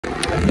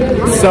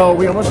So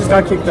we almost just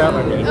got kicked out.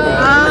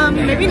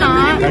 Maybe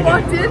not. We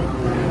walked in.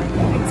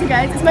 So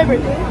guys, it's my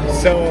birthday.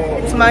 So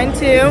it's mine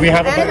too. We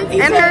have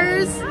and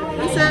hers.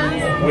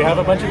 We have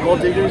a bunch of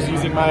gold diggers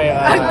using my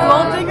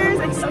gold diggers.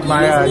 Excuse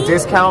me?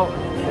 Discount.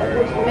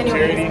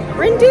 Anyway,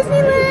 we're in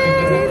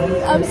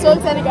Disneyland. I'm so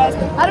excited, guys.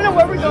 I don't know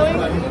where we're going. Oh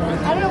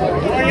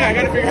yeah, I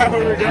gotta figure out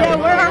where we're going. Yeah,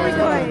 where are we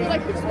going?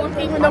 Like just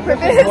walking with no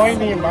purpose. Enjoying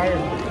the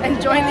environment.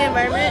 Enjoying the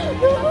environment.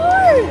 The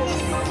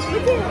horse.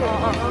 Look at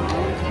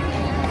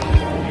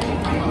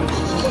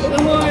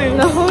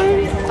the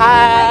horse.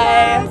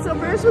 Hi. So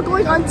first we're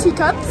going on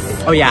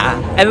teacups. Oh yeah,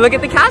 and look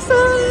at the castle.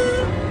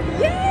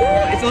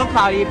 Yeah. It's a little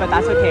cloudy, but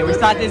that's okay. We're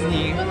still at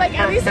Disney. But like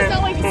at least it's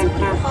not like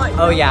super hot.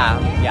 Oh yeah,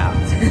 yeah.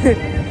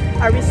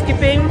 Are we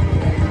skipping?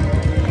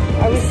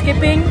 Are we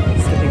skipping?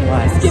 Skipping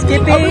what?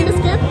 Skipping? Are we gonna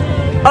skip?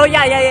 Oh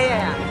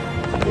yeah.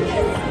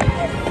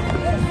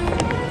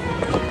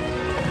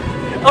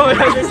 Oh my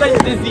gosh, you're such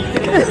Disney.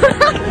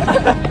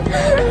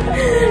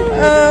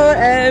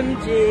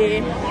 OMG.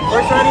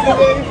 We're trying to do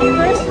it.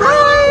 First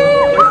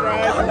ride.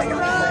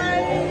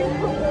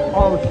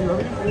 Oh,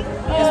 shoot.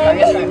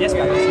 Yes,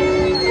 guys.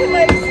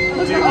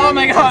 Oh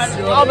my god.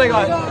 Oh my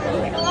god.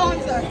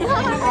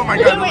 Oh my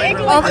god.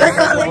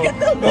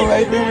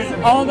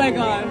 Oh my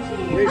gosh.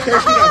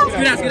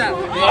 Scoot out.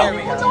 There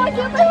we go.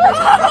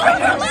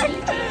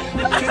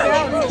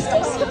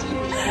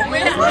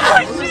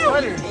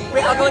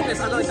 Wait, I'll go like this.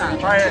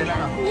 Right here.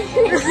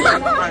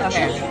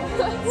 Okay.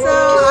 So, I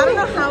don't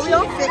know how we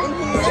all fit in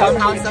here.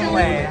 Somehow, some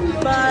way.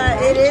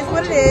 But it is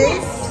what it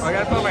is. I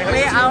gotta put my head.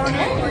 Wait, I don't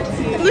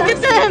know. Look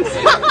at them!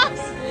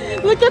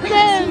 Look at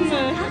them!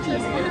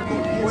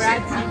 We're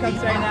at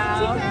teacups right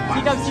now.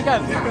 Teacups.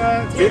 Teacups!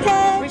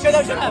 We show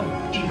them.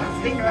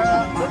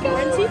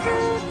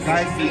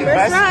 Guys,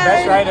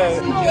 best ride of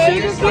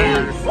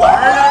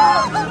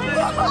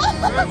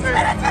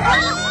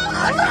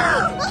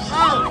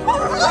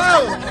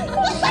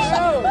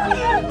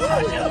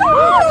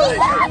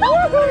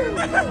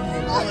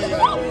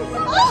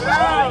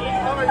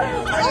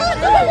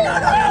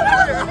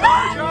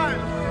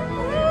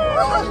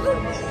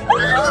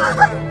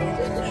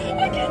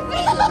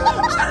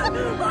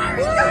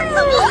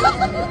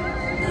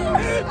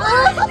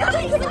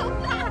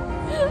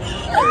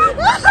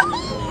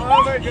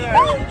Oh my god.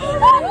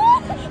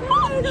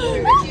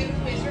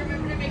 Please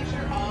remember to make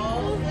sure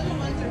all the little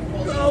ones are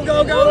full. Go.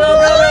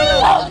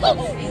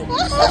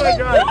 Oh my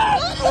god.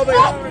 Oh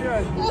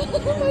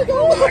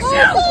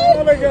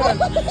my god.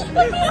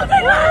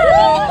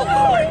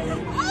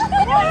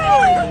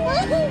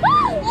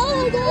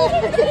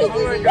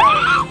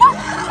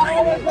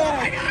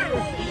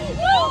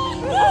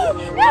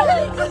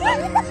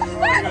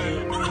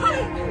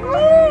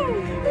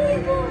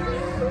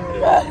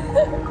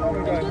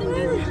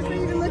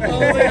 I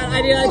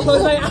need to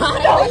close my eyes. Oh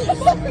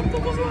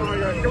my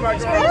god, come on.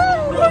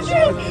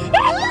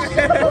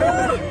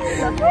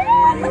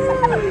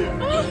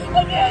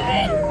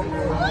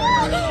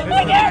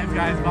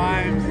 Guys,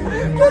 vibes.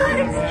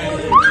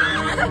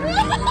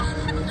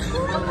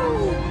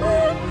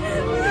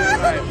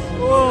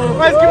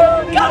 Let's go.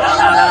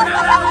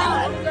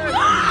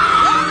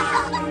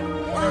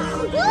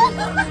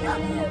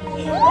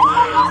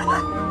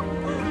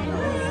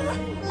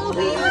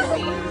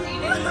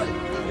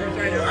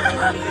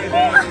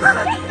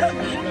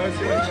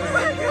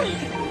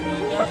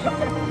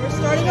 We're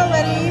starting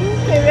already.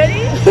 Okay,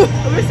 ready?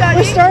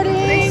 We're starting.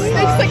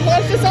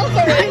 Let's just also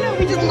I know,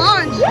 we just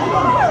launched.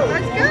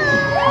 Let's go.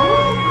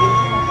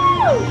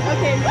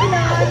 Okay, maybe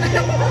not.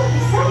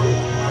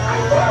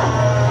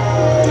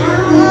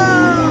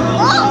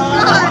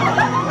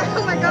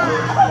 Oh my god.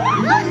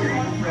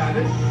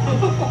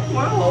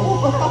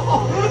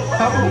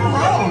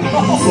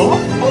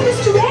 Oh,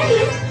 Mr.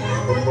 Elliot!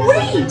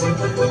 Wait!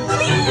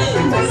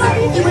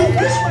 Please! You went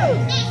this way!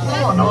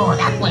 Oh, no,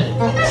 that way!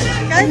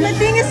 Guys, my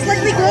thing is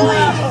slightly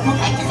glowing.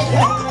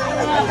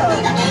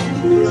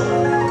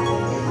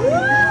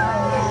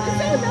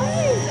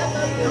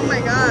 Oh my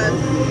god.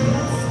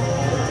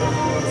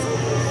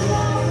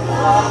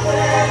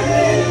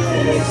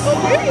 Oh,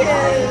 here he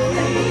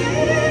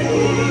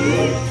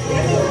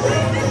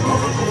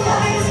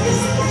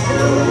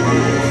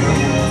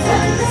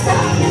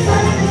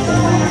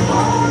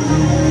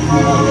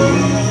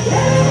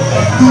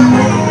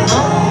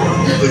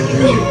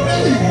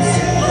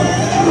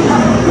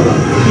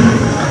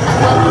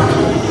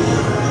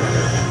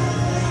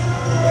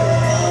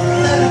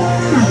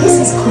This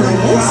is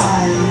curious.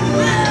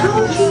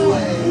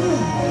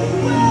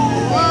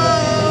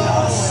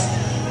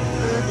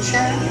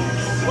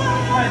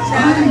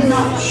 I'm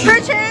not sure.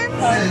 Perchance.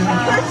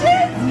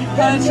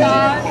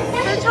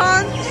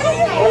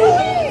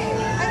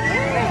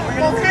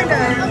 Well, kind of.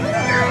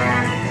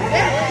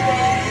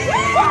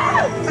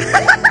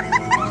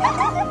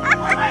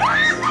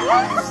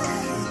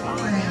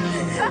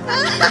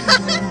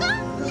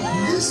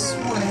 This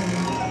way.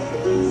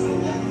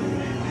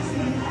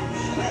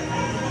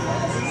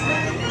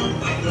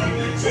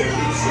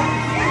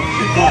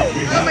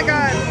 Oh my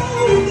god.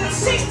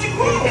 60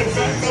 degrees.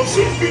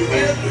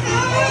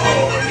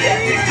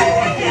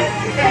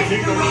 We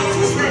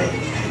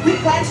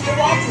plan to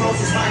walk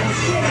Rose's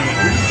finest.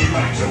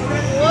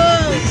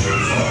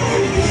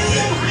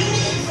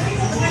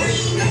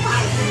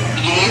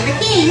 And the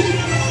king.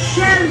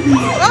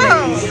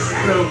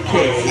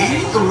 Okay.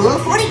 Rule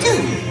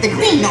 42. The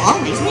queen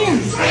always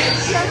wins.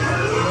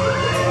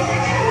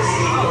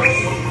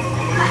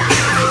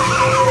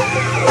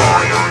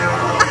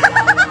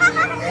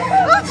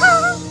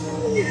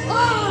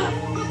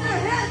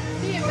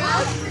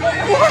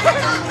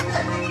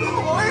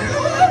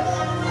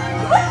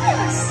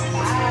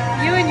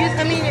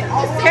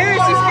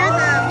 Paris, you scared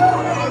them.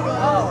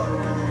 Oh.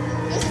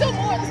 There's still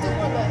more left.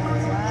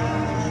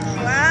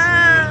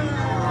 Wow.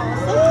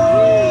 So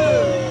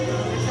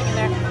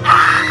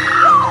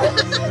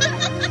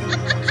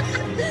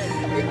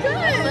You're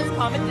good. Let's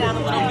calm it down a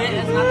little bit.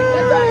 That's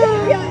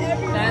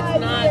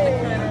not the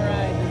kind of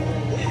ride.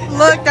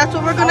 Look, that's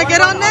what we're gonna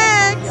get on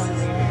next.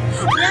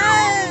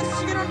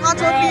 Yes, you get on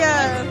Autopia.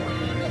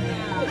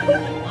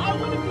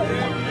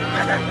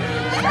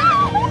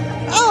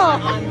 Oh.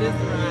 On this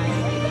ride.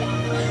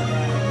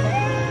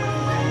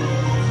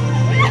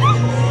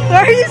 Why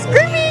are you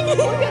screaming?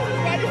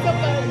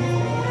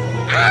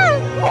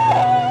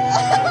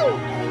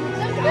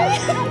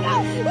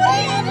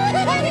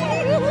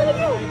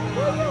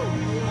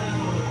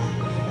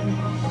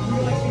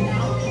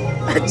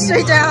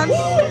 Straight down.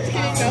 It's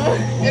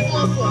a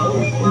little slow.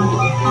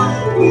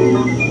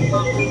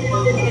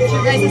 It's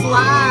your guys'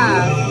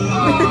 laugh.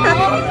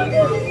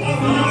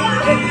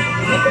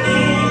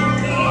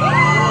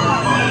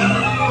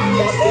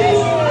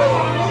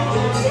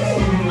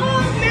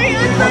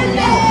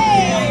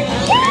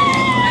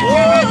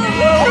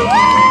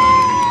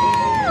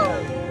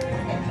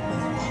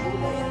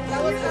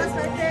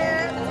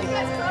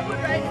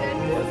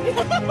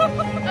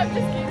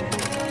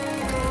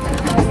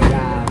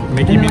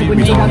 Mickey, Minnie, we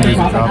don't need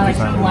to stop this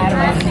time.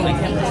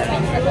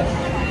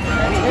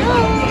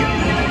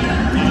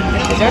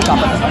 Is there a drop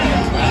in this one?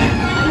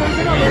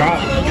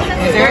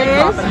 Is there a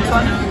drop in this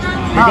one?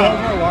 We go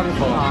over a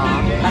waterfall.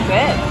 That's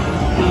it?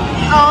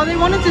 Oh, they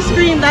wanted to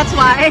scream, that's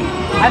why.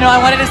 I know, I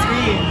wanted to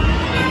scream.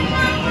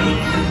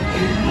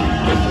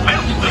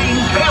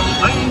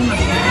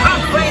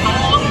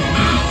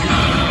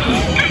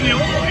 Can you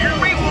all hear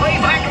me way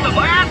back in the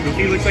back?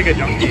 He looks like a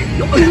donkey.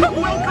 Welcome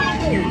aboard.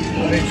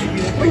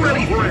 We're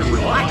ready for a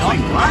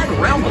relaxing ride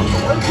around the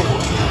circle.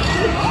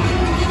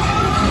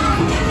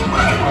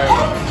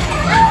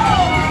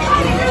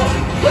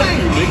 Hey,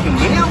 Nick and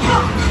Ma'am.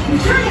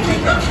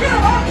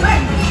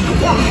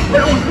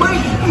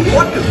 Wait,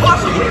 what could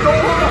possibly go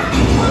wrong?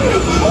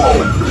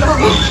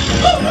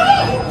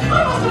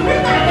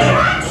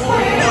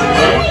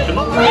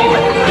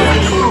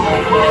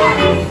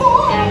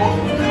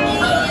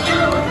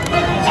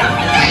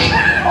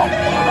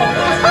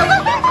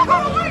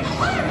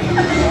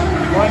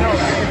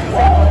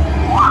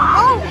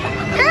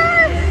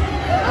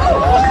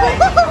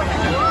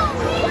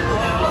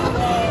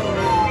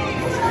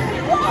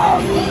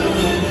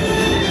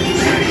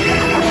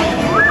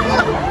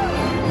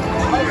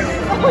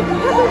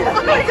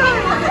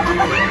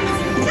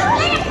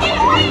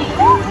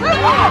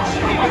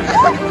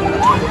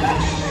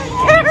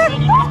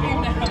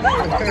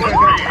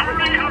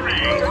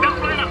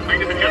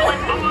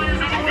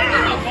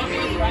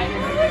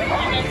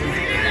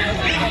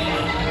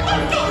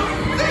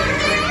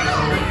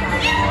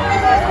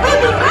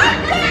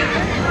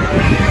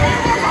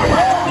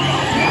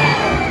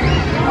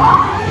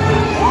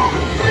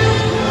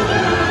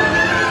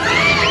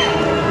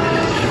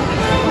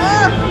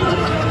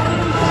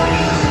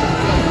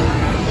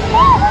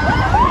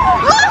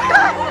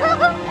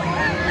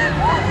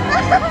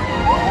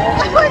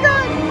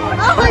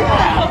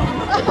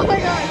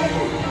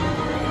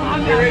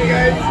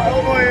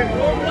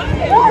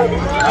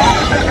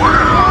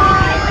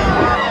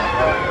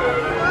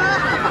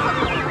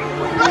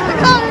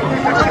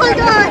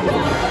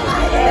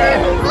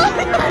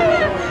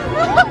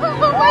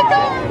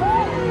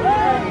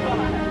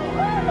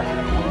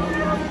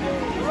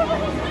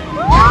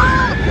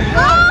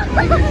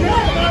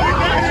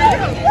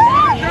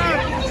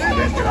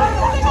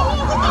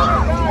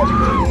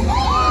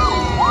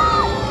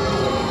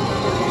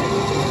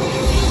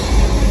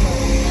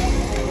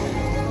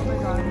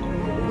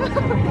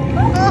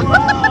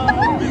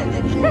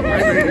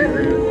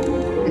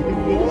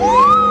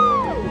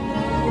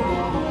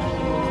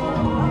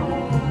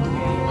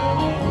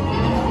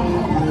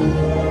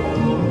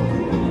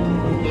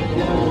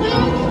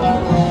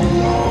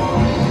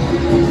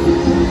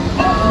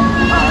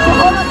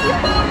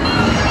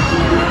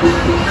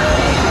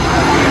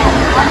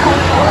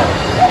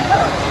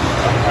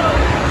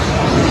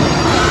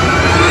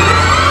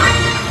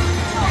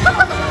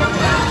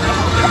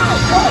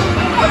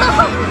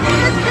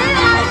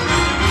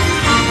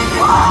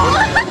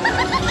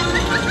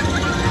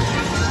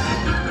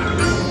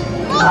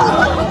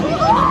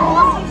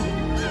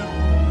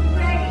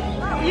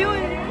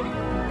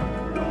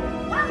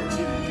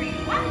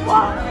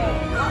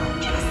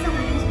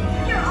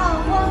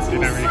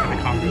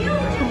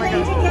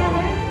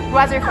 Who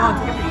has your phone?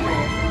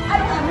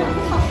 Take a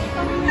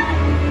picture.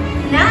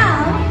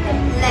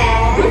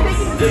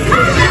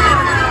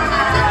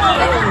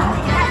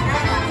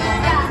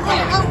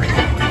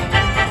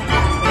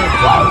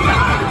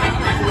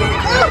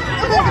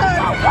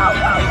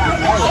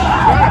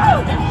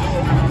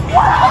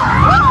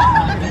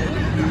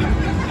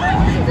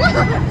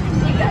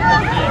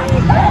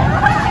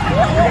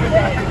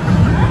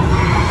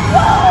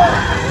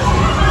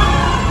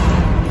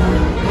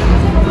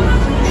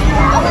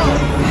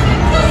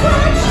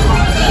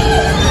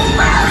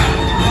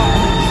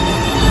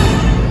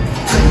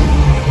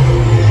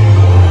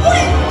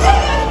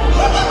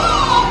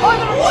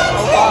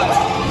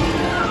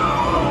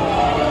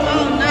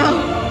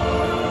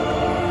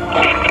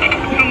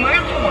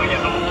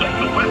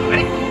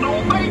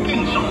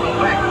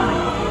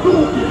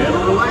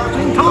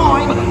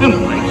 time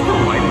and likes to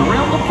ride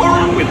around the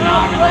park with me.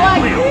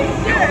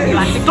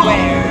 Elastic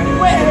wear.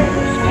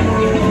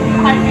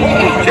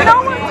 No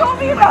one told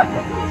me about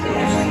this.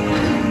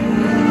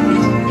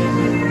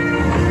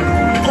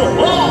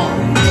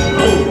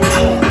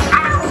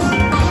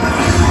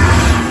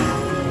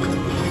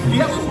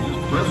 Yes,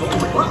 just press all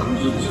the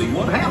buttons and see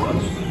what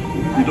happens.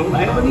 You don't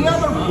have any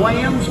other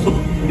plans.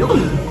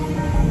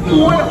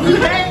 Well,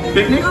 heck,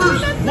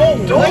 picnickers,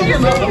 told you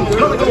nothing was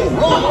gonna go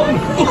wrong.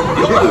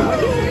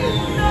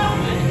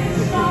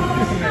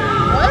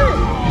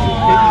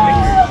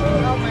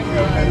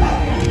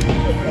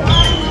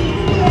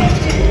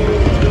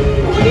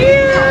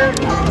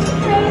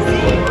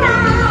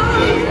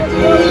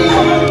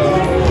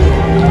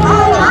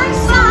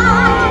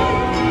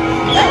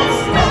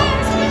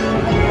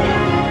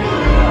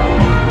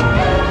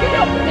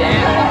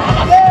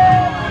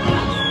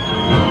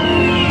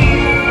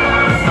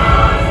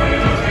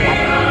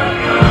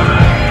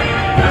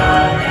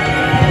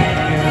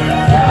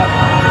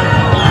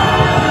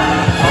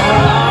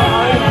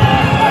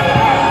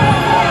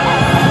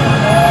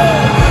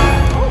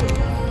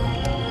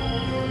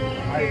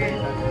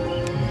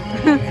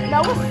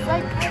 That was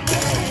like,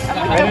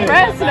 I'm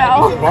impressed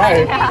now.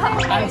 Why?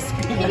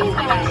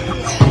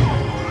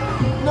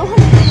 No.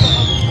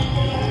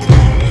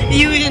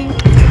 You didn't.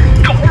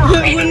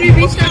 When we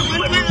reached that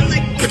one point, I'm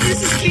like,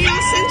 this is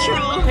Chaos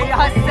Central.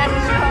 Chaos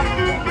Central.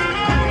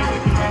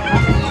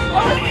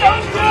 That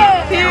was so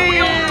good.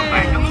 Period.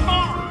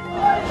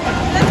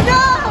 Let's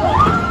go.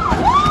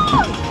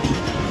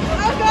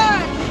 Oh God.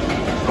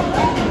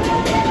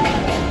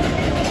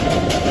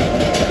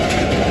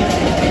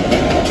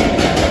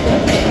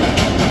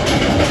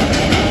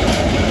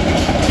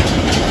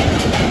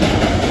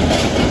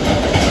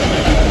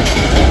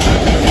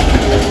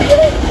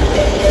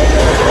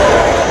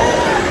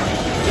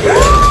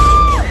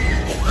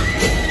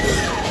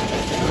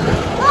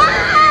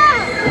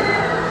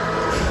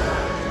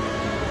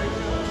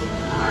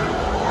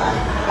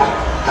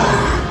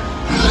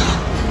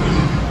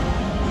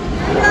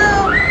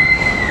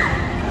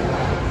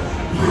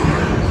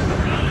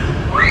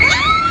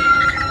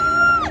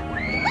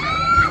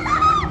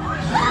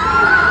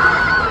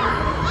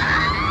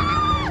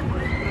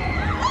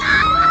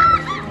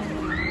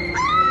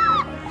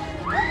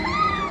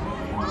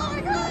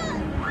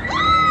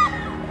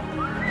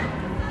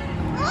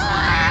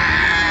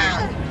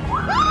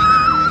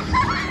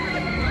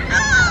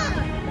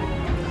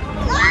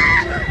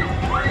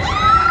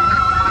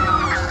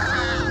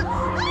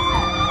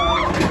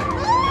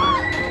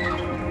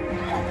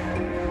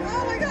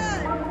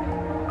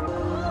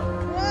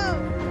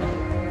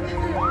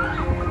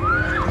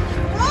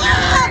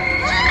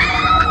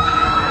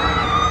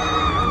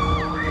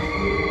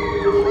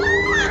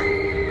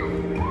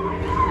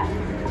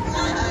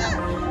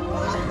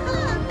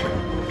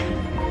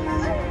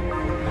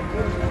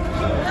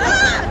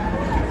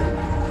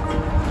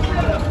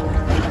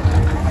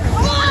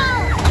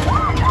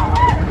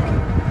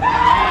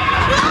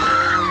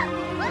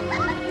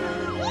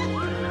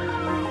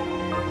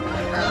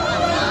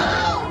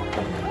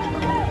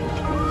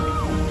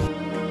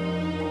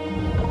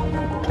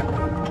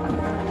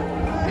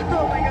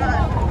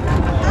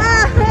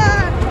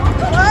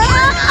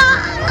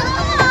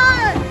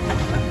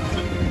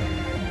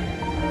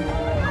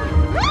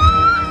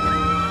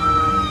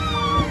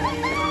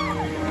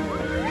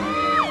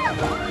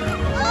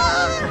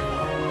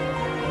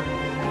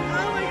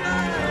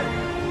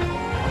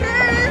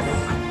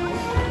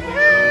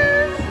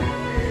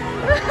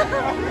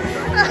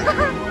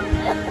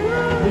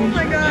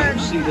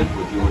 Seated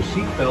with your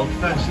seatbelt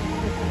fastened.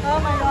 Oh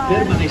my God.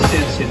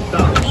 Permanecer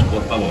sentados,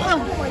 por favor. Oh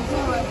my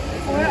God.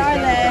 Where are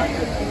they?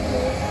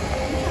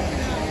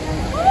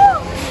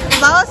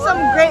 That was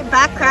some great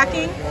back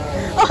cracking.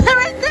 Oh, they're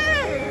right there.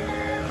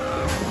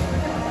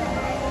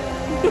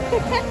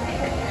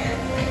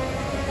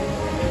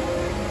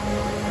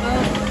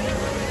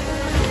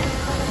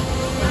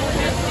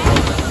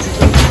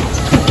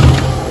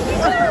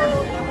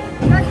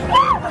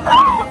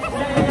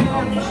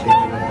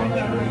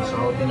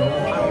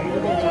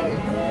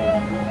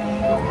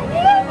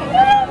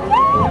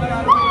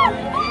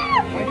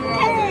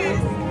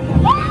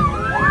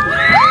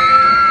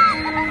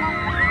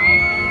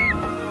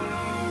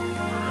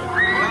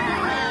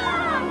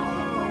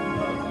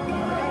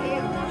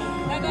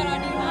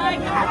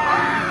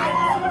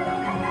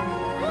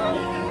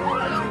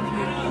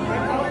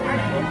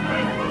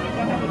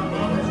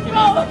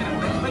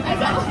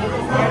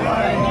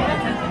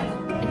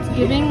 It's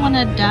giving when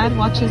a dad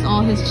watches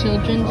all his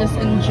children just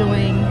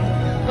enjoying.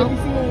 Oh.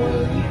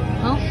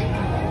 Oh.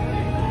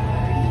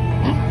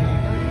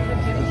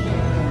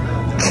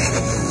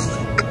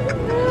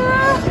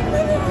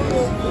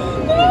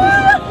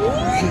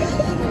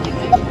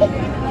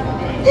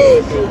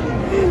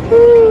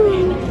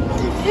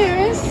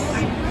 Paris?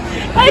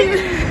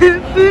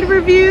 Food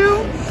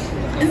review.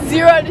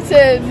 0 out of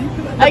 10.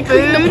 I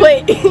cleaned the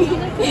plate.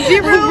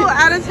 0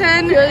 out of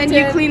 10, and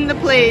you cleaned the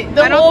plate.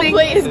 The whole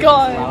plate is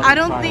gone. I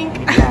don't think.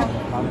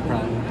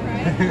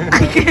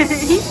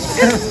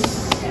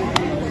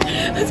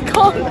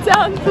 Calm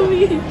down,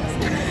 please.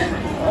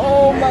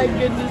 Oh my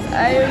goodness,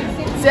 I am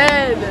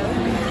dead.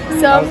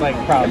 So, I was like,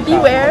 proud.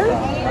 beware,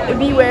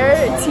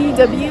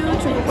 TW,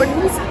 trigger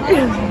warnings.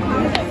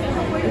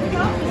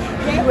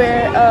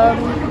 Beware,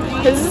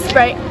 this is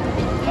Sprite.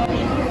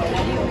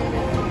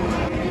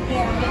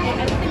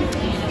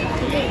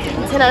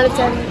 10 out of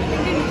 10.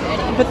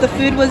 But the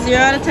food was 0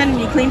 out of 10 and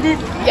you cleaned it?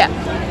 Yeah.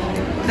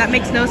 That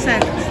makes no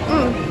sense.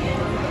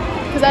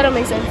 Because that don't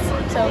make sense.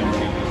 So,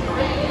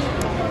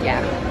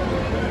 yeah.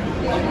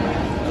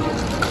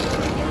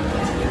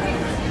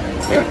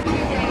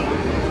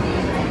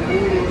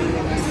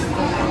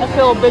 I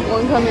feel a big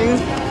one coming.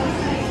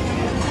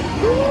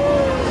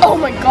 Oh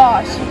my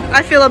gosh.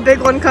 I feel a big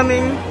one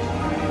coming.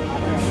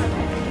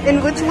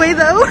 In which way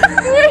though?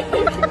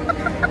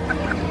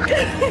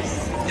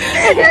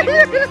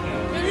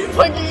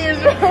 Fucking ears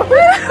around.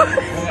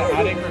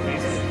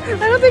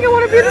 I don't think I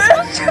want to be in this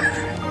house.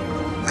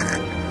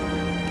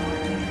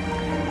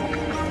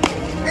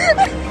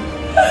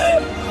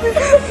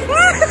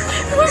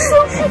 It was so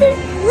funny.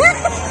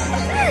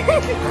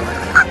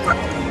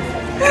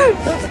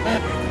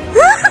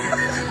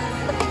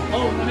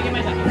 Oh, let me get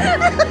my second.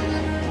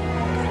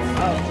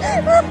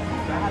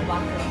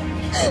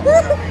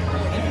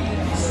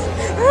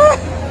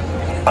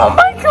 Oh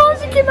my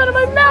gosh, it came out of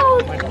my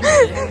mouth.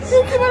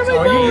 It came out of my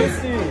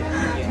mouth.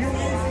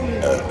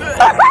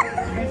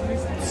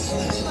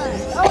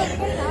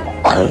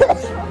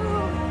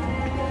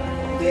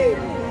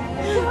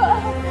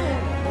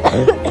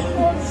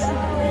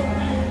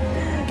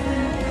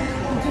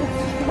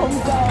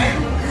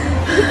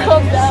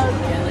 Calm down.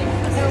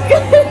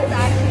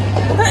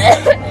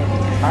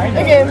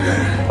 Okay.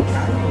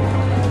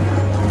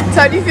 So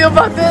how do you feel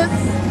about this?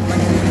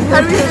 How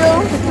do we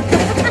feel?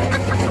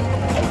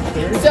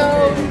 So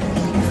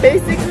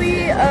basically,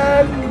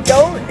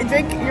 don't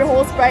drink your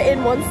whole Sprite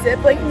in one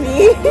sip like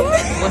me.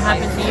 What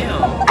happened to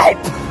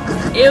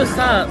you? Ew,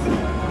 stop.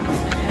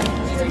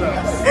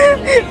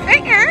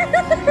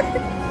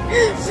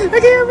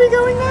 Okay, are we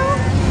going now?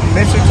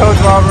 Mr.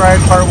 Toad's Lava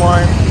Ride Part 1.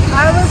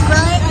 I was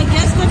right. I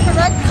guess the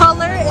correct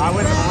color is I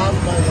was red. off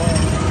by 1.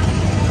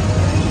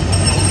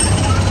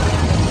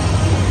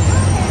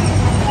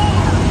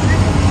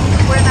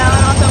 We're now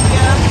in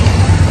Autopia.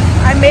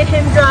 I made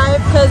him drive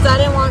because I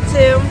didn't want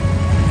to.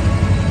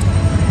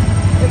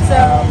 It's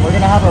We're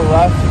gonna have a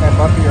rough and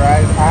bumpy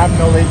ride. I have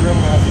no leg room,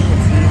 as you can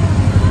see.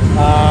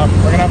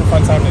 We're gonna have a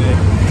fun time today.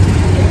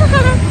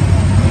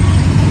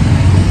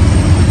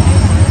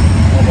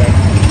 Okay.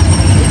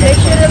 Make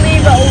sure to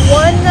leave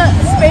one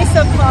space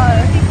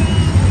apart.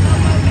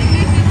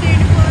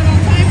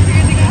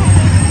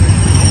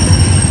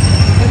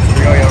 Here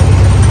we go, yo.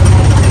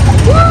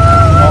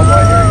 Oh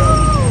boy, here we go.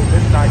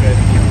 This is not good.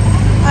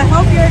 I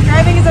hope your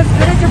driving is as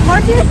good as your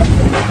parking.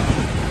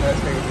 That's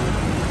crazy.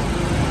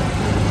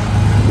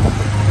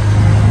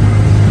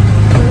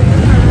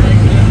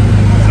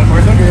 So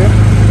far so good.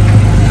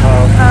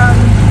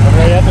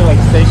 Okay, you have to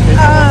like stay straight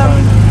the whole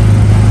time.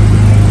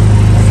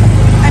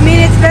 I mean,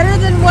 it's better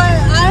than what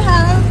I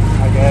have.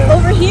 I guess.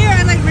 Over here,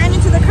 I like ran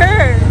into the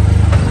curb.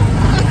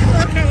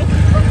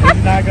 This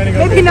is not gonna go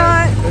Maybe good.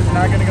 not. This is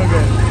not gonna go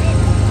good.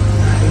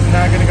 This is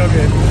not gonna go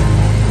good.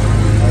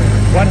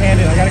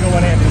 One-handed, I gotta go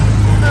one-handed.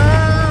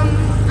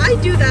 I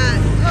do that.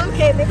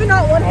 Okay, maybe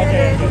not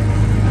one-handed.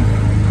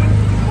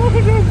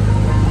 Okay.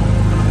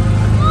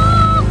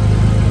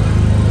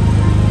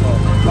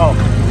 Oh,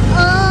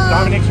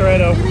 Dominic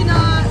Toretto. Maybe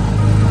not.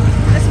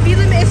 The speed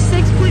limit is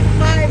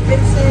 6.5,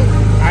 Vincent.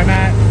 I'm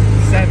at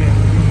 7.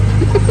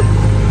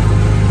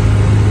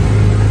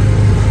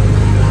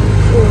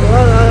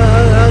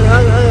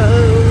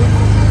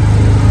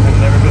 I've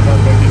never been more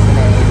focused in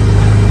my life.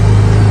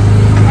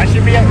 I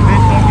should be at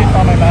this focus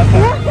on my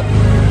laptop.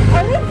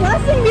 Are they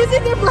blasting music?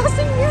 They're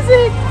blasting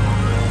music.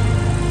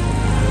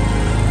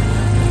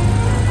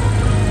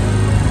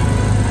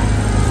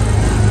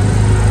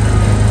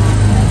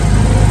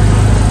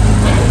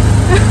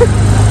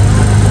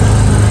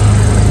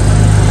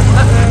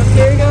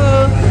 Here we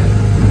go.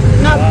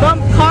 Not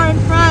bump car in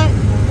front.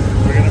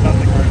 We're gonna bump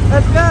the car.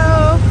 Let's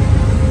go.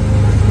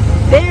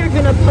 They're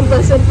gonna pump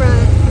us in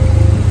front.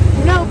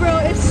 No, bro.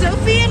 If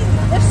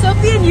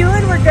Sophie and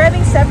Ewan were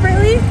driving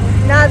separately,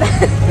 nah,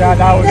 Yeah,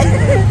 that would be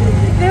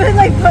they would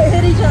like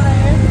hit each other.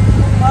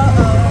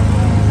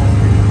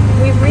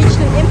 We've reached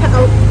an impasse.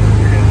 Oh,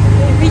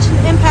 we've reached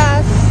an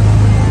impasse.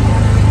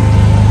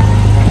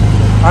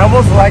 I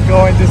almost let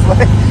go and just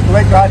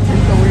let God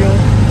take the wheel.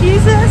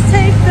 Jesus,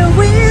 take the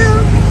wheel.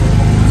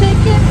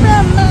 Take it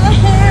from my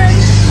hand.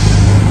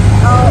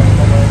 Oh,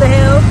 the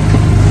hill.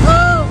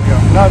 Oh.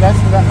 No, that's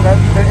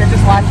it's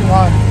just latching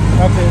on.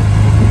 That's it.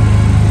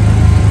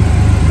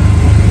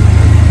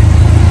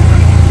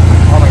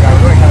 Oh my God,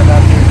 we're going kind of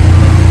down here.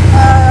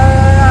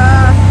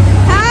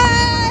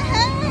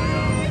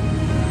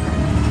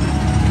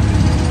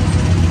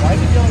 Why is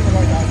it yelling the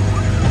right down?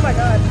 Oh my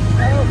God.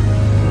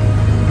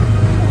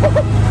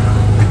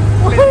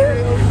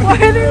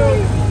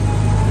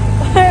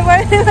 Why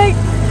are they like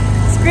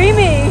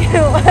screaming?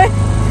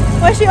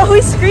 Why is she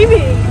always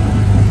screaming?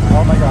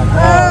 Oh my god.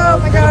 Oh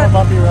my god. Bit of a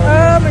bumpy road.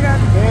 Oh my god.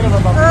 Bit of a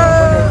bumpy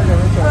road.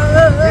 We're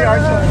chilling. We are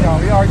chilling, y'all.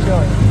 We are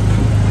chilling.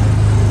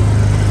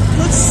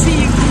 Let's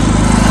see.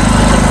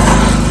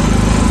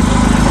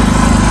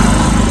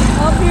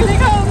 Oh, here they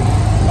come.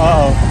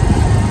 Uh-oh.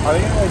 Are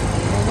they gonna like...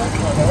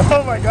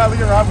 Oh my god, look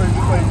at Robert.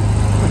 Just like...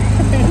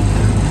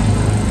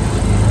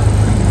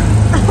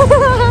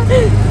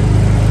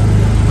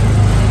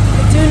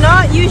 Do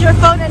not use your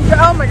phone and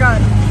oh my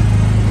god.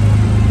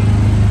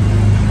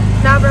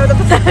 Nah, bro,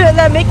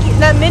 that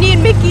Minnie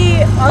and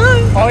Mickey.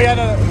 Oh yeah,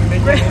 the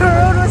Mickey.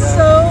 Road was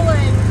so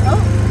like.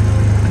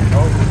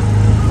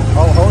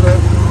 Oh, hold it.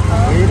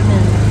 Wait a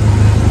minute.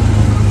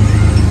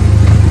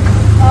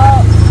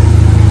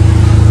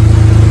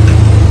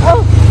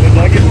 Oh. Did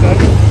that get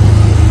stuck?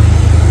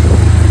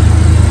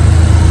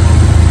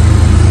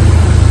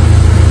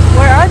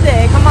 Where are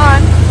they? Come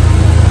on.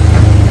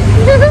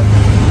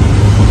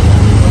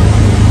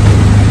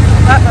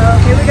 Uh-oh,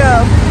 here we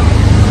go.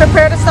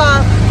 Prepare to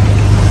stop.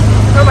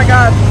 Oh my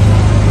god.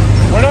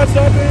 We're not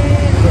stopping.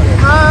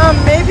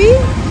 Maybe?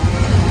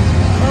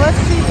 Well, let's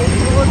see. What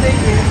will they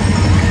do?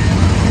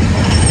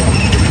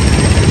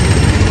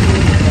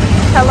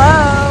 Hello?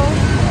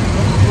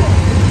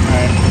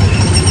 Alright.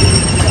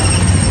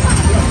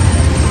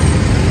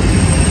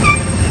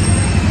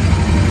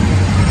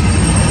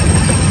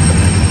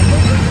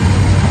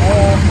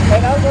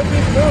 And I'll go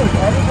keep moving.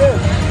 I'll be good.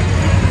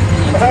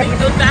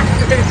 Go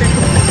faster.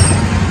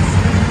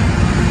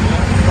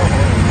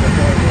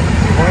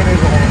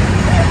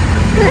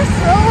 They're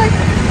so like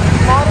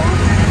models.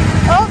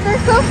 Oh,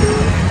 they're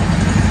Sophie.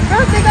 Bro,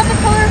 they got the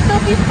color of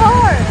Sophie's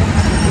car.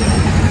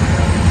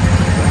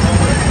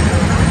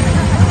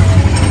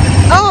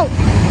 Oh.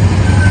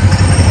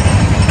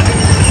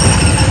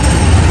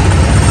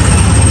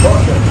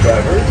 Caution,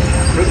 drivers.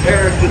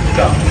 Prepare to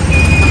stop.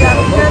 Yeah,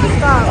 prepare to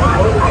stop.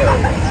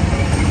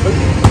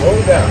 Slow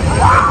down.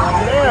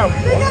 Damn.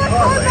 They got a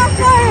car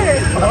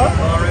backfired.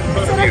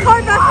 So the car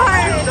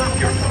backfired.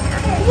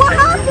 What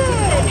happened?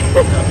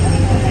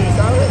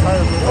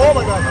 Oh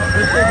my god.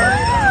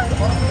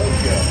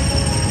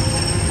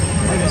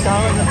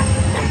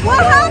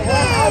 What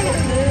happened?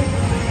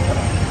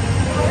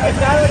 I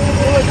sounded like you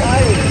were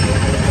dying.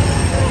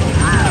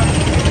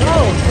 No,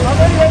 I'm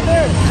already right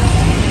there.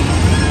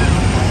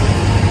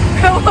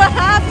 What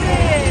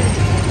happened?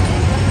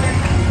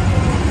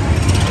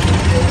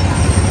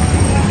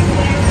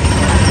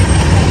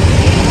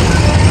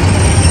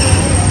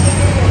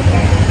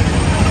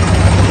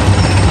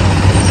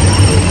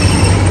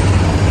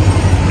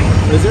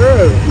 Is there a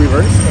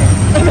reverse?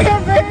 The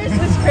reverse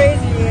is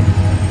crazy.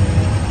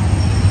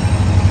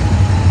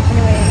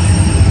 Anyways,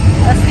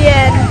 that's the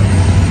end.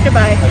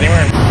 Goodbye. I think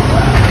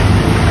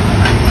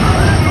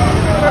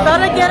We're about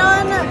to get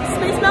on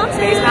Space Mountain.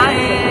 Space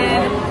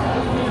Mountain.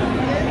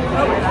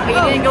 But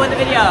you didn't go in the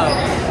video.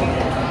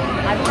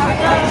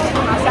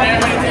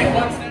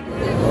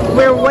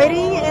 We're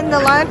waiting in the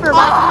line for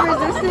Maximum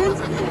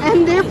Resistance,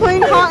 and they're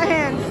playing Hot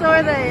Hands. So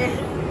are they.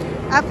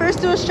 At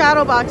first it was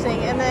shadow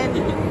boxing, and then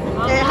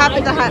it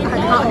happened to Hot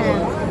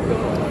Hands.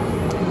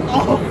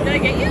 Oh. Did I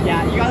get you?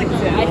 Yeah, you got like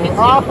this. I hit you.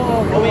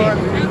 Oh, wait.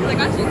 I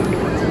got you.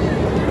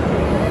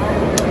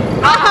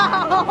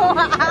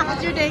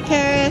 How's your day,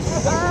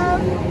 Karis?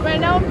 Right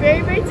now I'm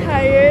very, very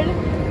tired.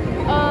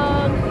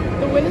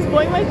 The wind is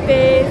blowing my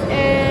face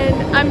and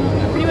I'm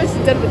pretty much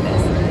done with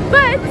this.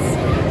 But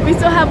we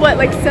still have what,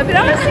 like 7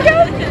 hours to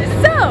go?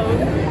 So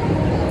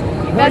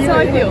that's how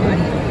I feel.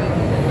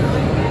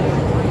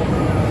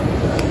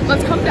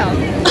 Let's calm down.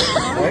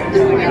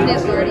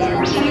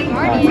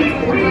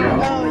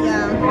 Oh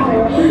yeah.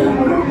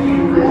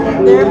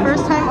 Their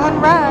first time on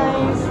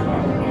Rise.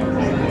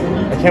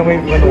 I can't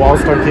wait when the walls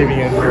start caving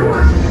in.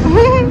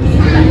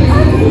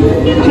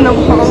 No,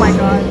 oh my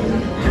god.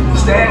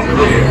 Stand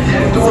clear.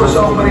 Doors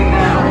opening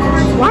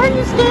now. Why are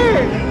you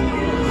scared?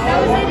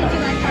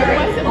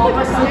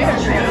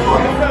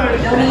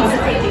 No need to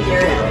take it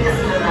here.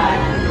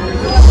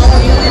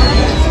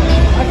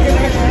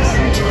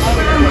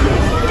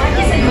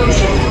 Is in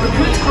motion.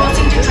 Recruits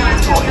crossing to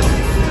transport.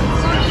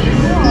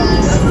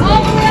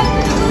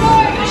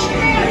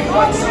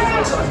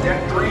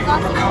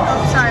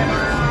 Sorry.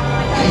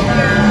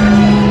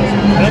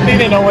 I don't think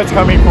they know what's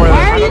coming for them.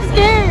 Why are you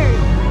scared?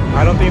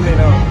 I don't think they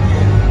know.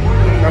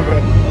 I'm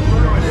good.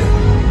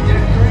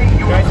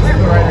 You guys just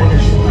go right here.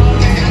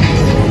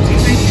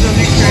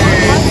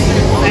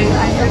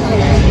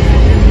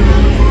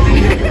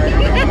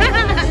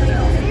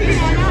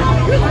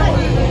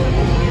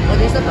 Oh,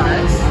 there's the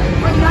bus.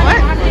 What?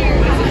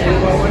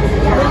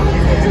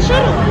 It's a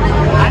shuttle.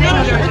 I didn't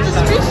know there was It's a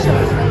space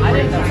shuttle. I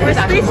didn't know. Or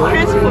space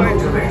transport.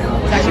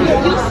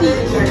 You'll see.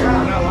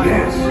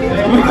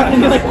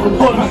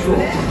 Hold on.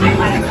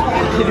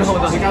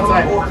 Look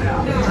outside.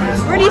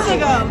 Where do you say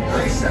go?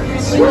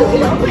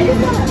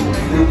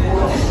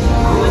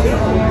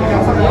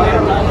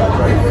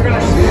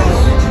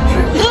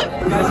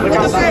 Look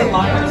outside.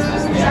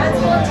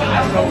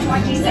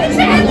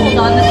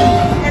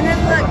 And then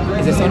look.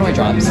 Is this one where it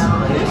drops? Is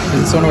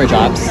this one where it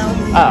drops?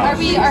 Oh. Aren't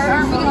we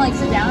gonna like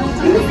sit down?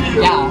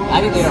 Yeah,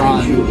 I think later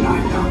on.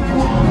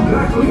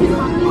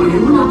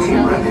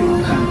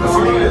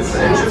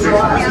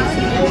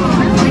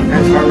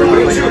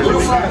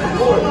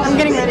 I'm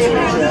getting ready.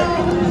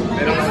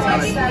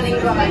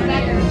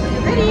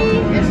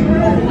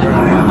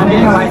 I'm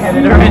getting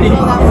lightheaded already.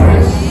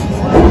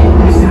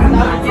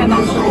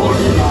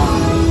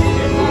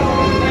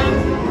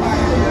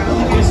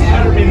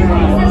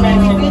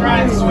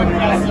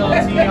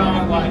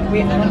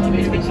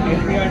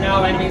 We are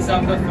now ending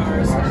some good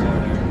first.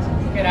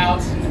 Get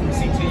out.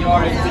 Proceed to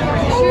your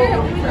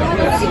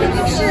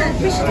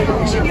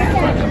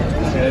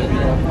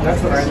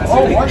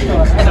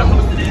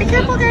Be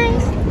careful,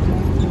 guys.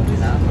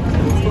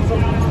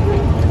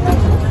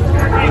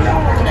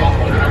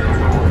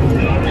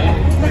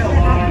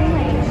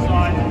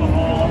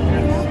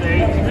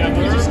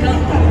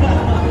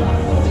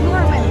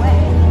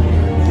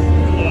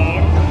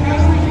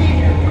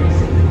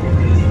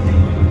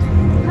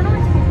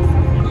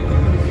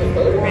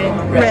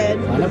 Red.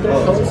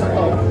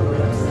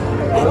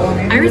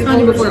 I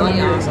responded before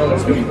Leon.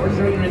 During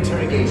your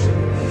interrogation,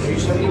 if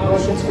you have any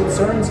questions,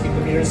 concerns, keep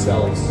them to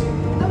yourselves.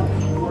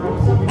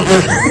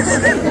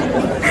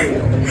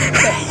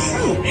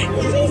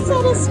 He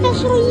said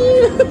especially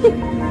you.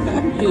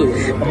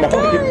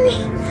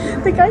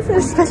 The guy said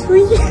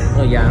especially you.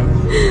 Oh yeah.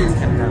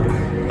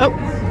 Oh.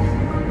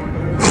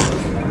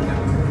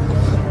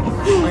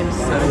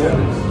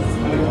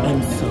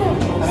 I'm so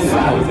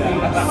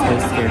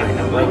scared right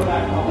now. Like,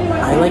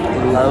 I like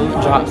love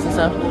drops and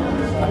stuff.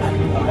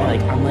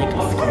 I'm like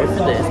scared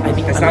for this. I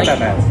think It's I'm not like, that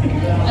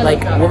bad.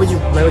 like what would you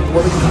compare it to?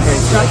 Drops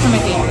are my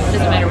favorite. It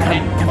doesn't matter what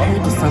kind.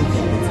 Compared to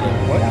something.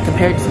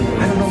 Compared to something.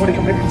 I don't know what it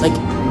compared to. Like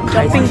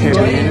jumping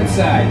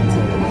Inside.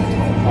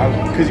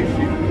 Because you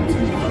feel.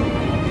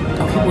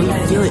 okay, well you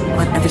feel it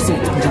on every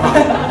single drop.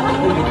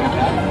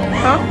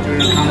 Huh? Doing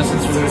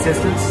reconnaissance for the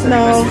resistance.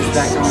 No.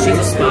 She's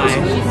a spy.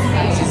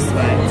 She's a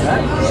spy.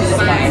 She's a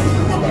spy.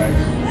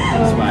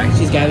 Spy.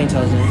 She's gathering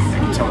intelligence. I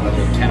can tell that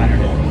they cannot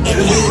hear.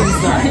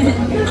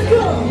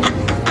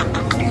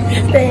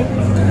 Thanks.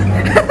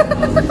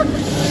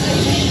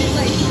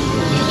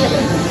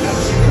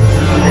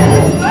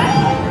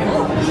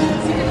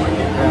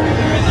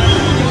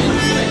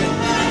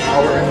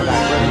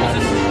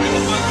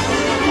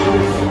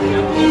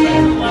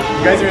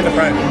 You guys are in the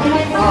front.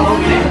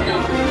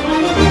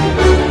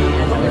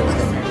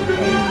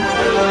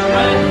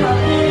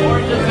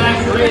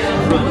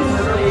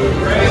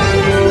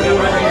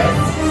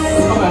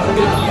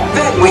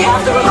 We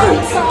have the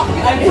recruits.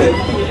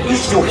 You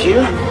still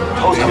here?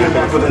 Post coming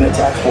back with an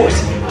attack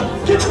force.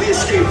 Get to the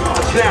escape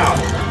pods now.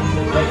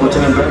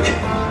 Lieutenant Burke,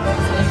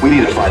 we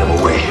need to fight them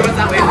away.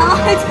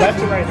 Left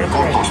to right.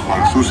 Cortos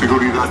para su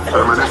seguridad.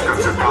 Permanezcan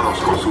sentados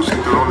con su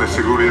cinturón de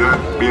seguridad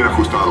bien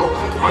ajustado.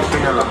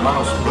 Mantengan las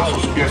manos,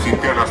 brazos, pies y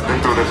piernas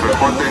dentro del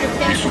transporte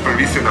y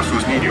supervisen a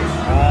sus niños.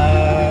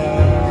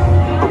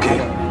 Okay.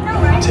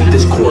 Take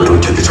this corridor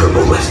to the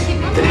turbo lift.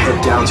 Then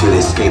head down to the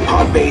escape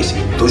pod base.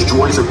 Those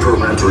droids are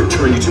programmed to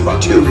return you to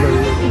Batu.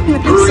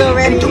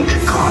 Hurry and don't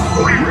get caught.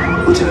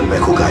 Lieutenant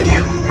Beck will guide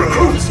you.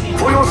 Recruits,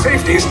 for your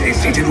safety, stay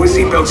seated with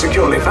seatbelts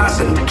securely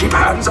fastened. Keep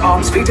hands,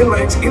 arms, feet, and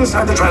legs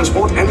inside the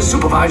transport and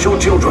supervise your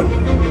children.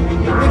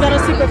 We gotta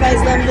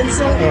supervise them,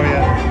 Vincent. Oh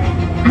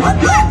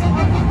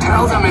yeah.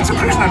 Tell them it's a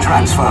prisoner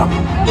transfer.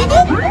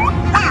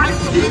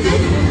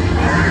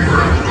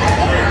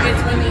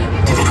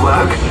 Did it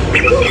work?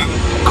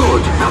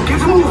 Good. Now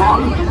get a move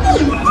on.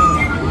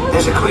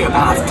 There's a clear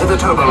path to the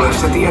turbo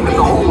lifts at the end of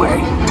the hallway.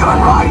 Turn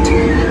right.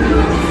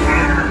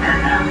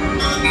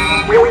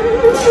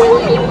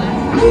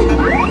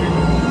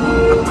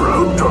 The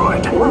probe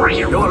droid.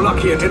 You're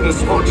lucky it didn't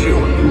spot you.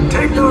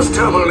 Take those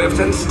turbo lifts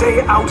and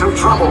stay out of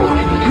trouble.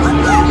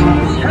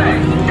 Hey,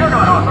 you're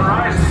not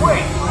authorized.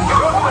 Wait.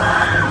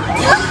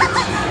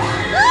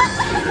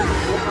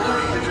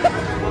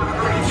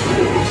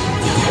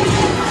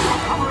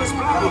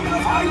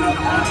 Find an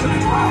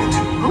alternate route.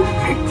 Who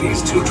picked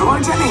these two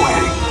droids anyway?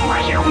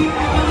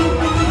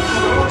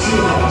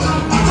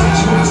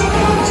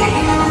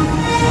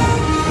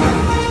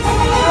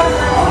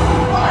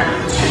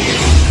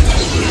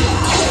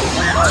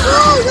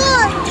 Oh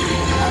god!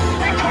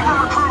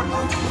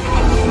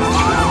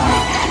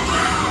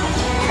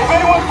 If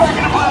anyone's back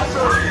in the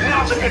blaster,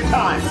 now's a good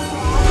time.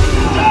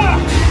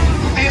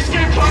 The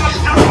escape plan is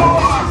still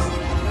over.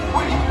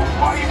 Wait,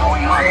 why are you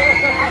going on?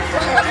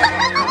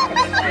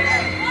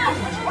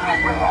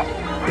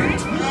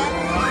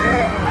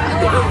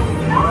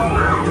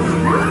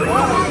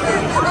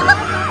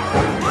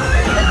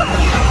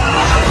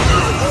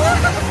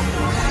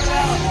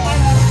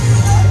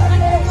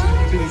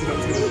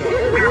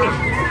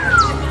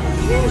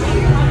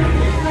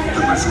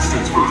 The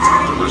resistance will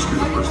attempt to rescue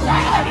the prisoner.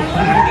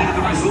 Neither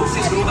the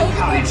resources nor the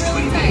courage to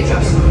engage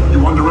us. You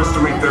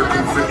underestimate their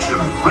conviction.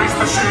 Raise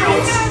the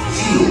shields!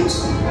 Shields?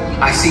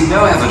 I see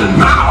no evidence.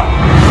 Now!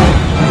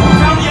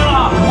 Sound the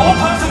alarm! All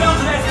personnel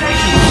to their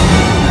stations!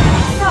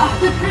 Sir,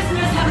 the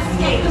prisoners have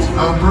escaped.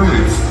 How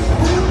brave.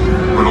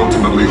 But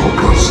ultimately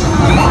hopeless.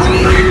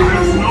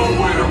 There's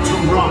nowhere to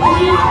run.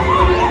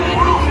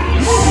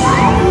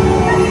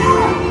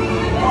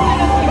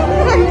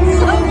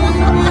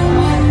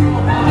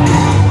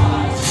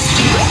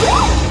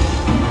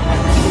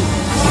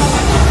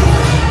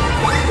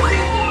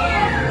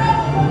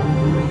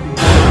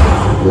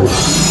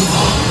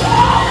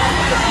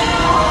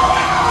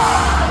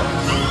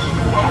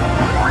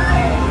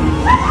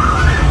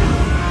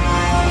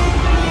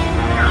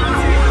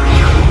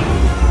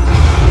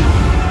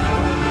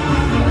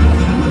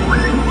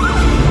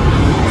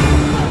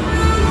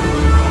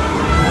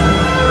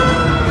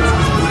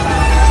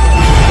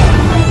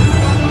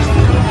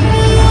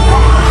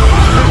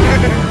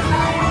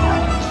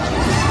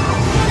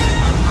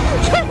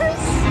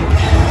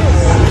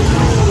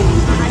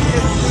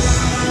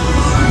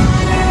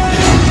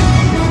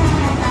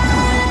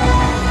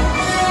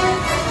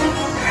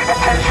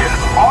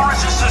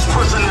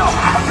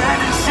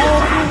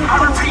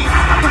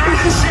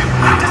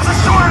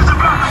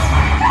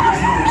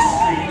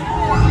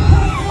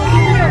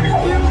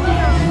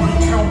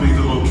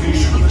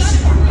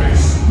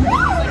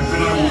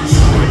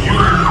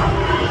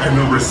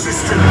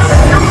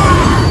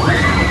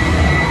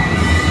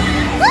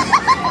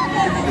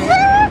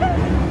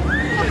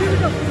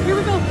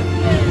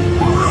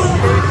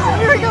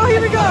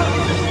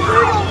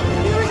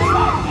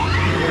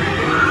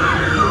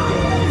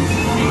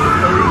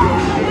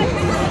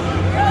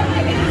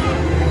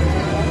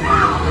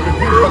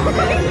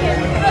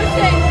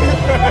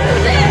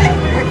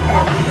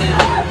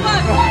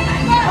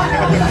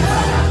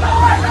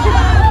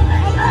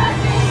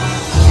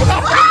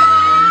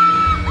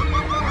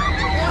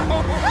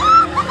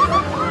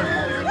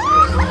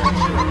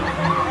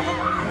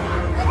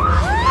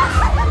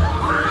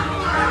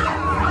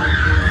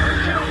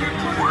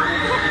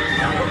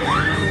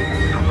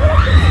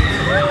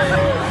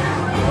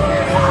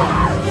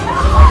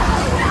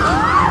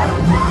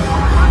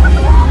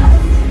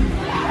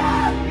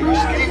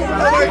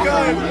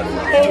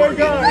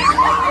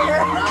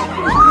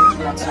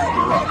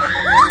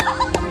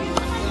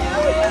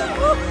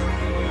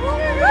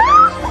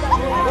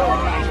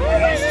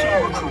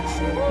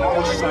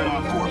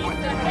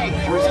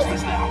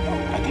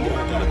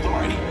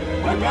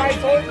 Where's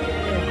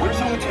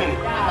the lieutenant?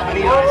 I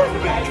need eyes on the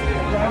back.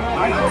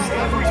 I know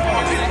every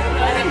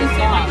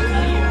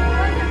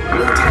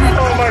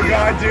Oh my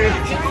god, dude.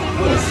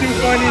 That's too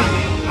funny.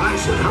 I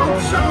should hope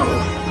so.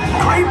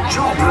 Great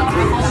job,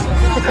 recruits.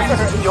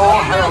 Your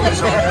help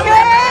is on.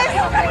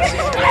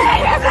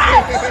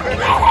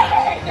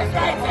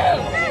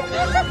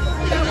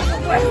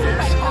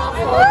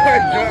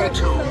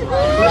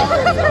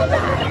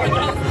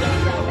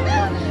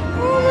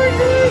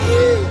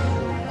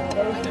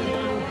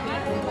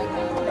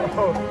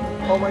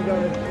 Oh my god. Oh my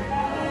god.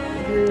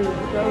 Dude,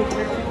 that was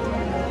crazy.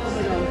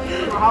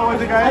 How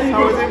was it, guys?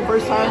 How was it?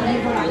 First time?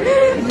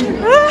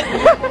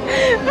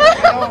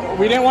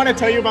 We didn't want to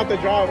tell you about the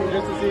job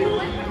just to see.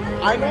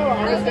 I know,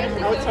 I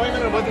was telling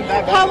them it wasn't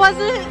that bad. How was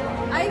it?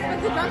 I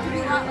expected the job to be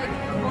a lot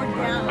more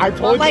down. I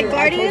told like you,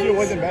 Guardians? I told you it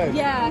wasn't bad.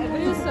 Yeah, but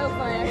it was so fun.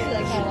 I actually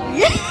like that a lot.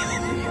 Yeah.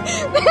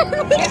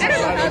 I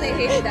don't know how they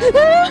hated that.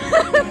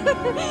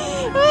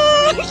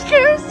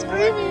 Kara's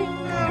screaming.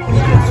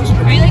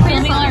 Are you like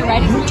filming all our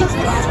writing pieces?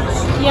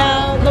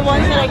 Yeah, the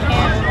ones that I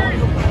can.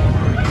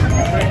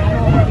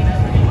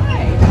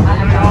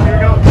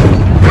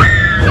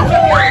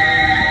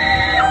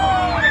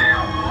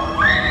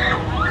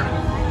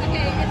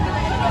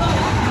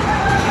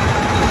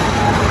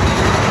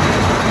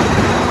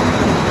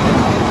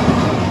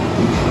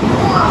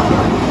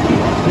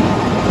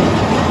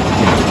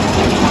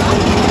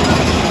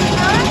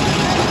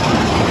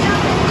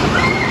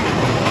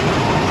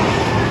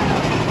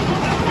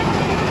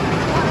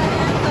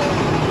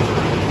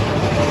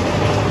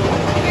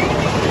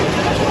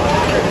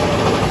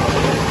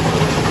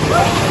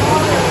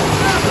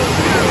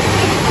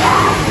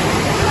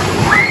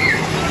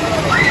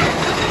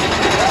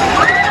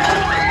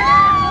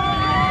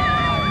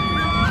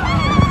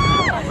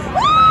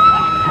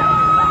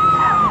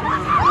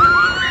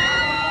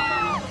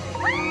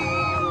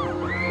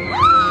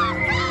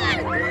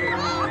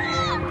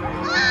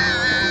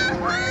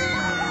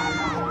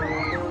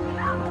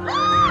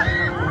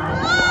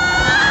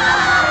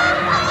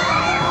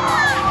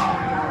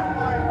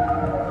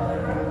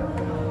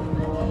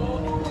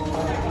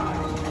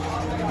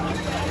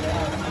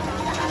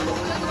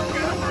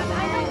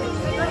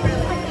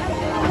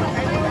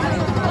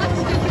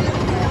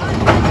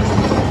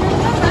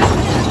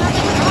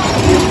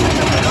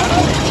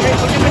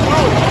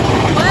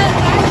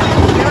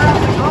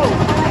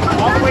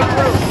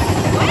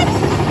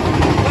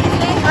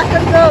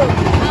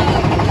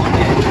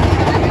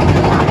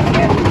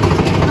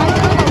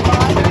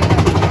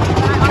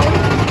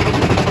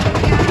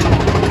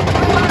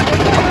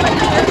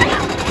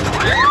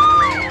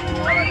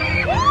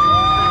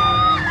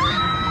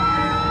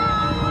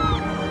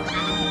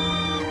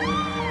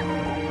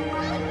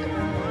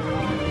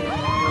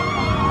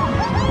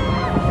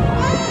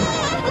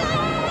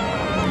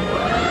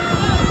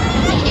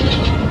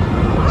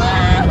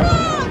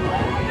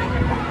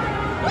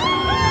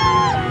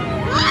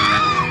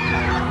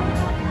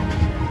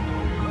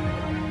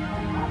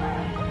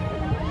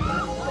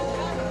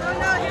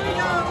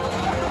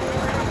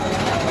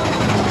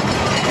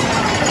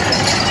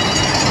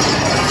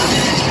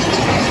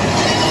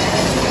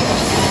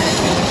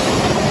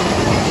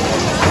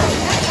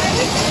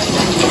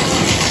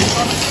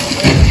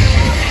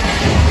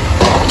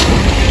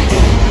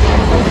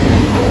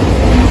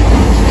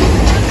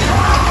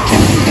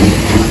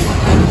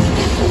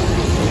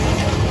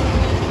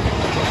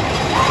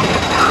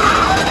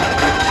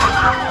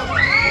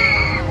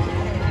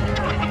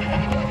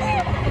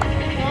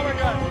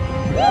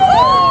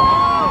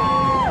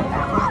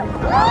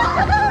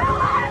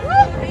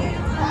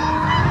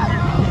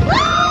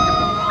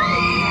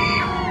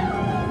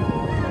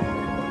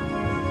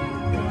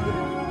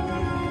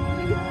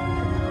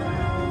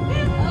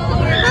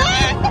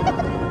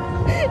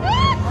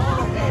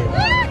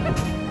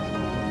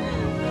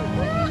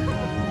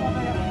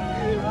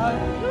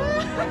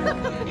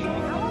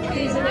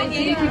 Please remind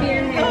you to keep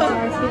your hands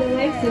on speed and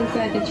legs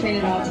inside the train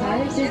at all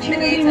times. Your train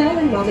will be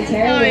rolling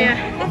momentarily. Oh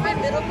yeah. My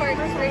middle part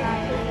is right.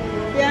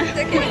 Yeah.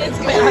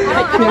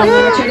 Now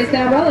your train is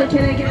now rolling.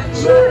 Can I get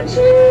choo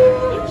choo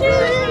choo?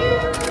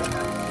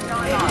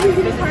 This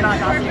is not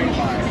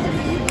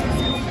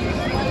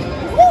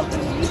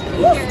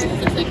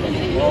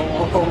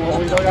Whoa,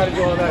 we don't gotta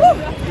do all that.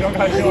 We don't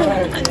gotta do all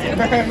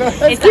that.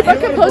 Let's keep our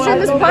composure in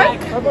this park.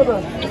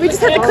 We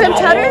just had to clam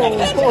chowder.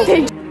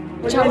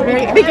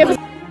 They gave us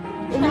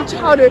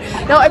chowder.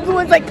 Now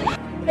everyone's like,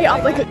 hey,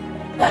 off like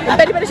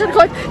Betty Shot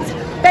O'Clock.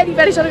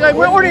 Betty Shot O'Clock.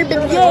 We're ordering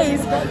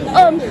beignets,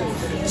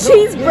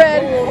 cheese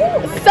bread,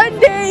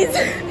 sundaes,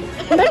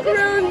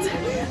 macaroons,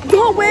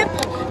 Dole Whip,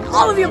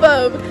 all of the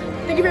above.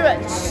 Thank you very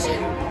much.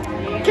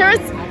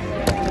 Karis,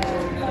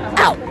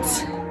 out.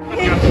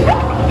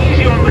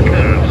 Easy on the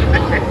curves.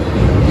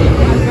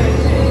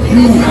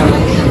 You have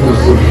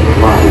chosen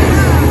life.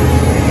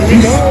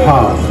 This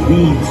path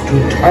leads to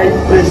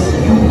timeless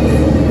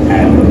youth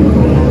and you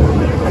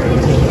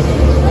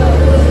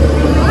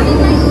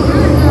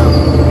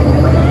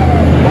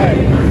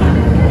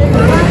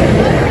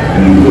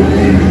will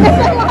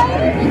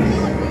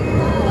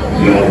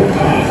your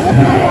path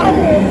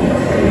now.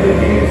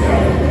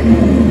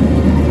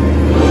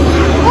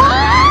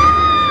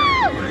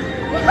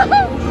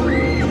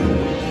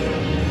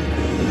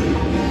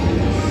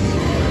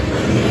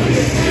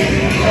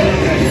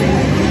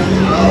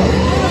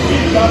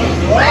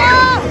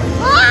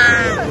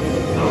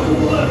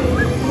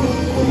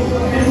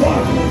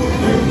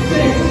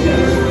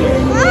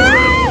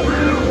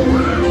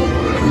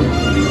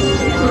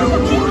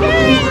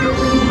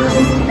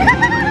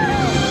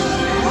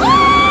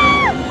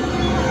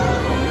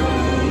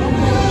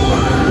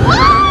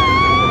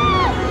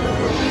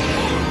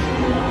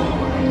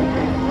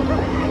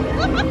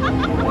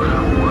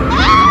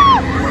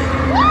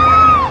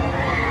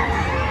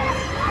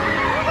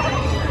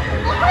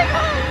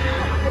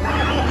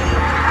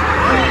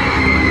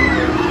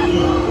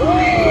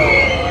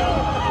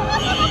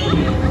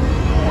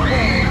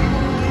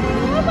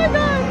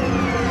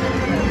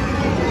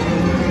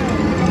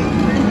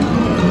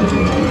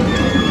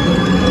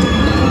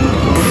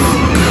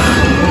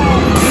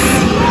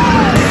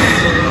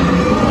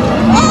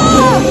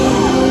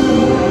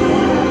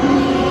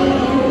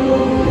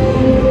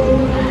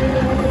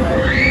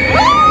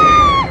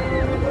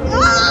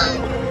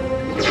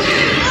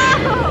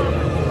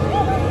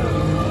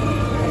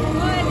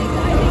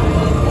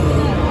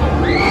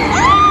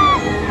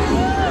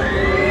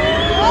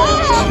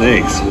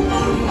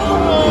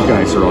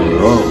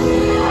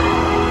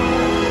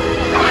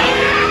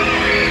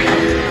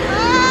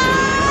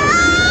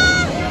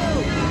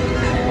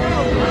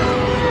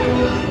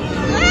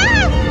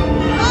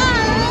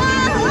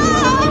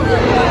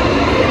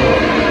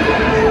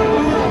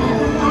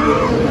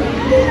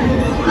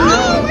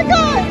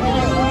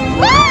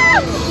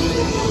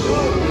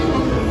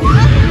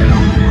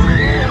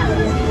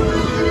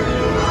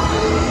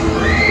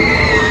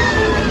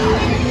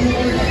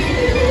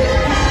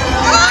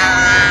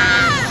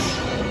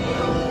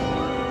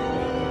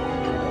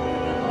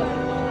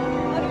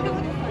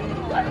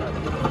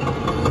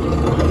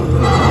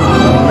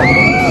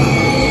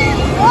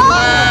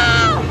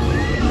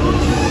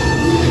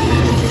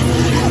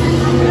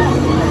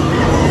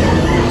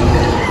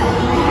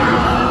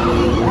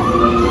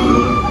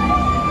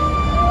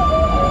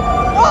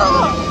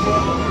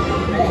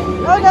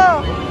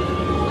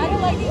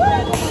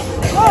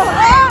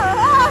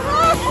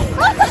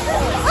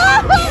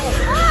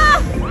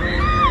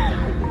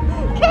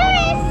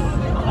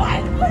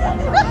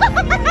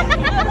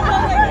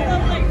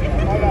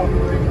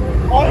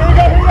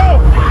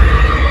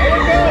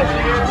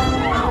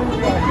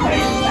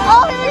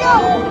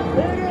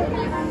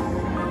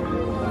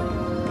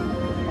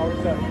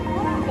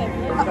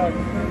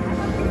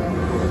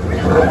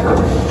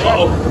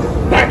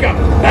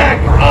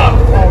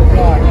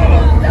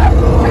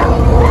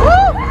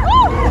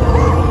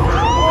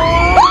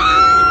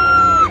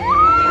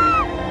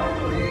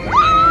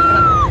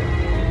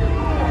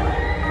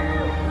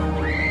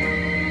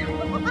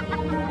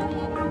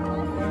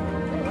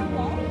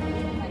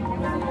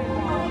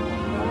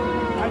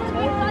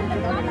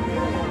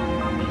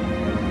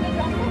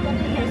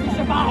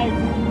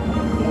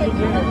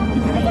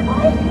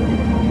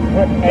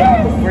 What?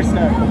 Hey, we're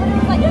stuck.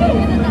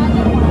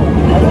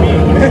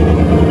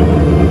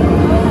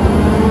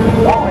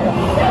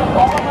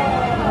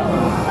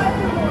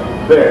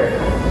 There.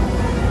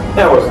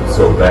 That wasn't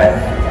so bad.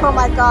 Oh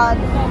my god.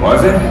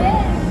 Was it?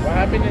 What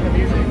happened in the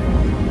music?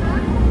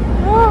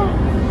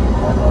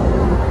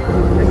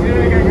 Let's do it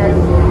again, guys.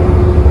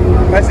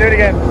 Let's do it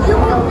again.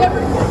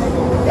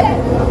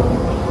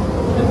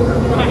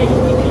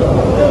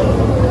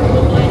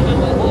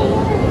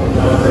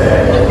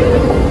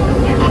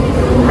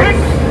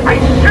 I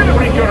should have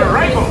made you a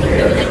rifle.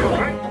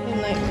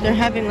 They're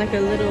having like a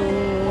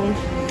little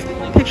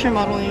picture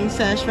modeling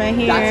sesh right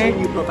here.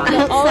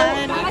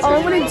 Outside. All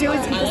I want to do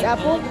is eat this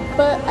apple,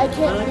 but I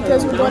can't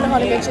because we're going to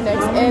Haunted Mansion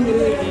next, and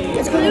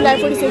it's currently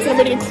 9:46 and I'm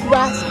ready to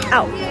crash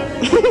out.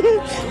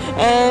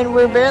 And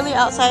we're barely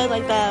outside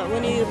like that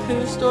Winnie the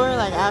Pooh store,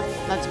 like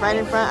that's right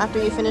in front after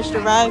you finish the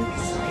ride.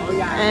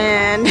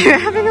 And they're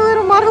having a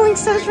little modeling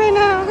sesh right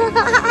now.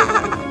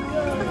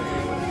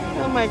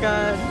 Oh my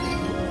god.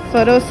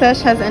 Photo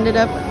sesh has ended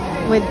up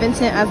with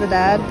Vincent as a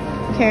dad,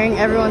 carrying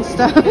everyone's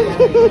stuff.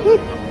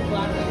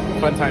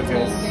 Fun times,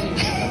 guys.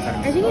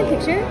 Are you taking a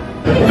picture?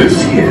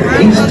 This year,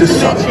 he's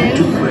decided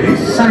to play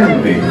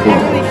Santa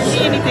Claus. I can't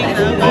see anything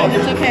though, but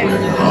it's okay.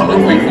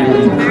 Halloween.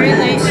 Very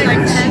late, it's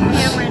like 10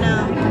 p.m. right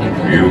now.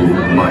 You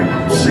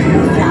might see a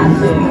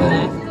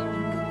few.